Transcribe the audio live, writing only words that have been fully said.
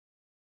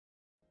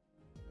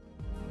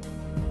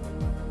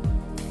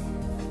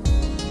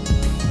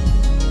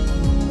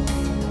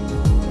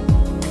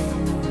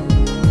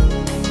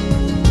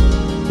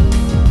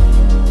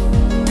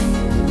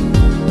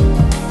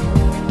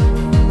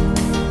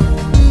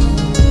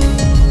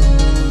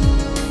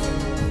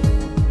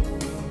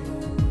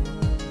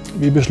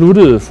Vi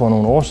besluttede for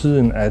nogle år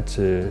siden, at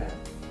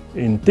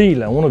en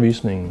del af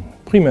undervisningen,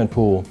 primært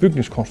på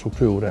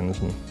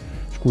bygningskonstruktøruddannelsen,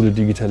 skulle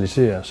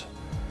digitaliseres.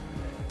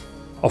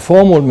 Og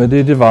formålet med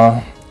det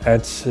var,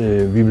 at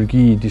vi vil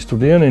give de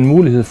studerende en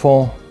mulighed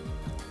for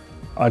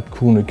at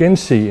kunne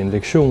gense en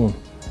lektion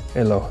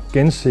eller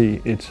gense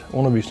et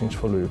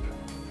undervisningsforløb.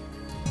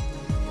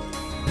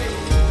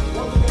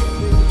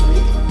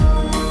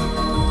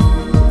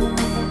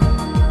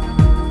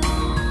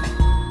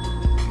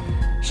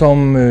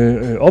 Som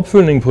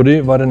opfølgning på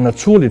det var det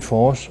naturligt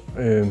for os,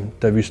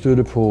 da vi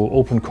stødte på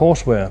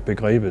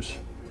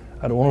OpenCourseWare-begrebet,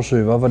 at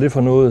undersøge, hvad var det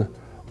for noget,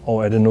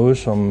 og er det noget,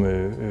 som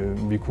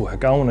vi kunne have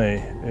gavn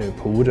af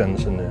på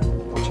uddannelserne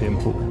på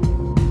TMH.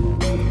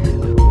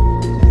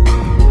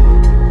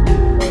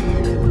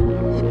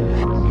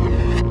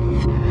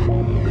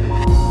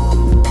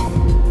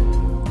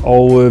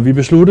 Og vi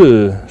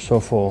besluttede så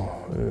for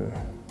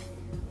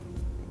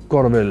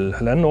godt og vel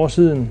 1,5 år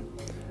siden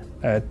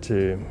at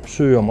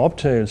søge om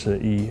optagelse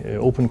i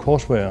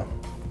OpenCourseWare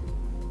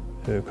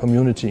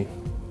Community.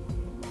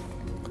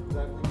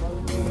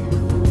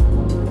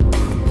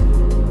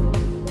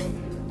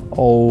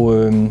 Og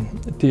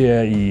det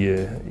er i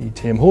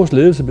TMH's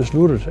ledelse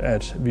besluttet,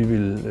 at vi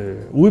vil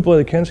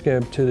udbrede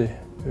kendskab til det.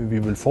 Vi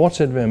vil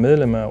fortsat være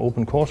medlem af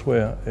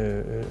OpenCourseWare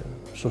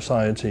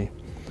Society,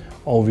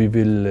 og vi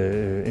vil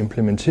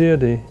implementere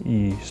det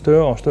i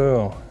større og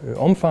større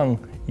omfang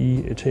i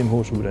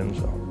TMH's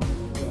uddannelser.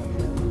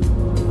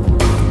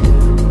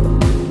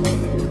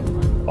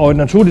 Og et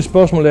naturligt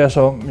spørgsmål er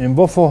så, jamen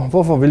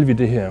hvorfor vil vi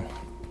det her?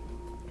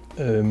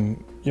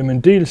 Jamen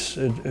dels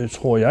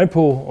tror jeg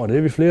på, og det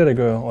er vi flere, der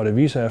gør, og det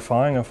viser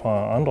erfaringer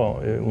fra andre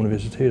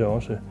universiteter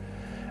også,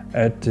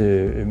 at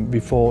vi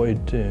får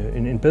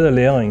en bedre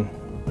læring.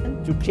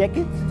 To check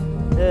it,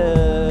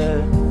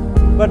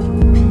 but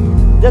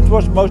that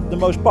was the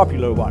most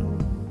popular one.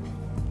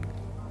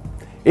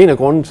 En af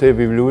grunden til, at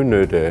vi vil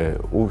udnytte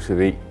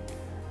OCV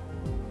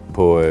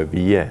på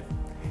VIA,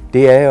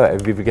 det er jo,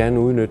 at vi vil gerne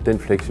udnytte den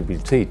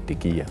fleksibilitet, det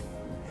giver.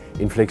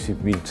 En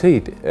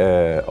fleksibilitet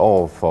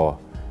over for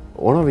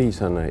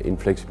underviserne, en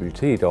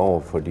fleksibilitet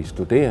over for de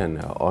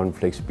studerende og en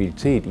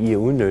fleksibilitet i at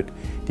udnytte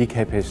de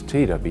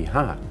kapaciteter, vi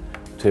har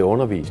til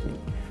undervisning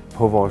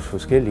på vores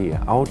forskellige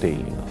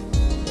afdelinger.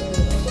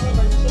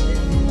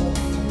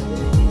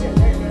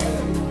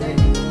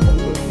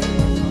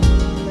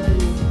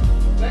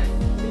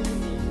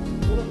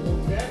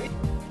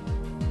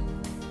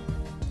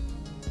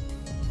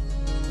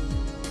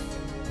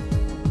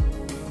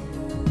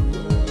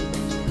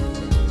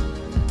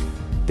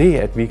 Det,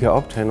 at vi kan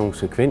optage nogle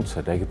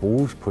sekvenser, der kan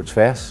bruges på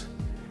tværs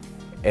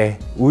af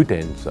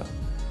uddannelser,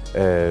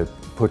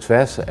 på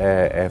tværs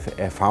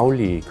af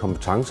faglige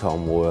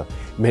kompetenceområder,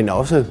 men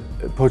også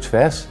på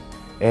tværs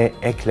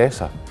af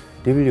klasser,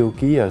 det vil jo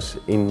give os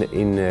en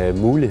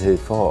mulighed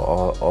for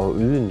at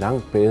yde en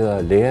langt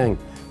bedre læring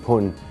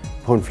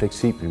på en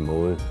fleksibel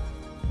måde.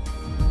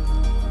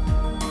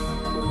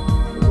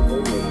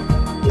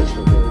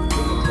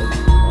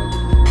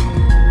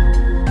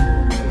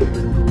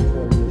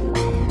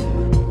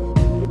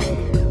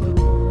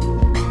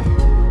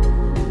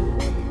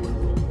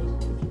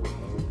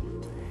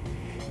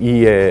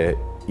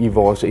 I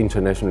vores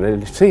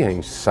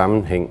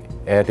internationaliseringssammenhæng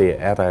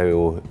er der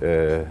jo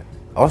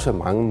også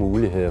mange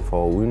muligheder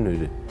for at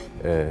udnytte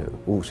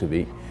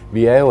OCV.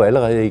 Vi er jo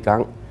allerede i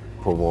gang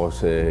på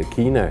vores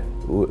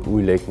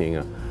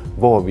Kina-udlægninger,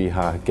 hvor vi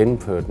har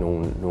gennemført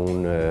nogle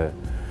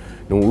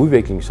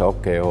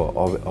udviklingsopgaver,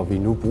 og vi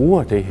nu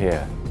bruger det her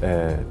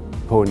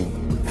på en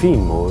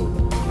fin måde.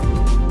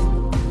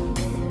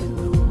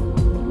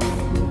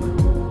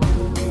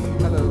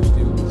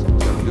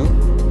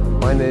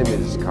 My name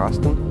is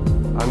Carsten.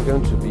 I'm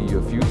going to be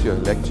your future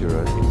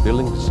lecturer in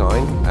building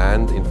design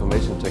and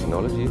information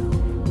technology.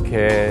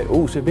 Kan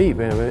OCV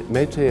være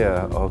med til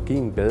at give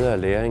en bedre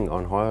læring og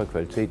en højere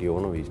kvalitet i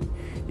undervisningen?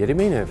 Ja, det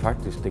mener jeg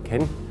faktisk, det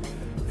kan.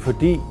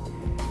 Fordi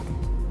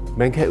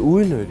man kan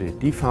udnytte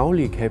de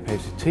faglige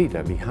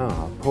kapaciteter, vi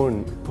har,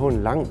 på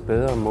en langt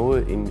bedre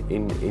måde,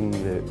 end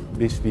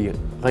hvis vi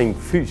rent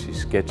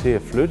fysisk skal til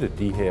at flytte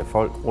de her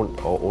folk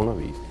rundt og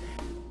undervise.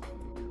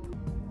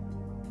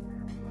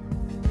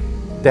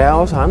 Der er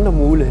også andre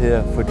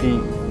muligheder, fordi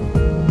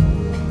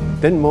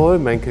den måde,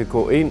 man kan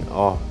gå ind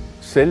og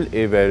selv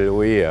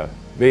evaluere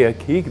ved at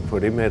kigge på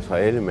det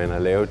materiale, man har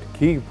lavet,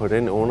 kigge på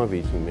den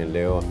undervisning, man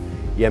laver,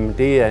 jamen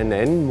det er en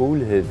anden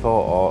mulighed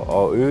for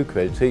at øge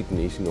kvaliteten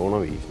i sin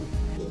undervisning.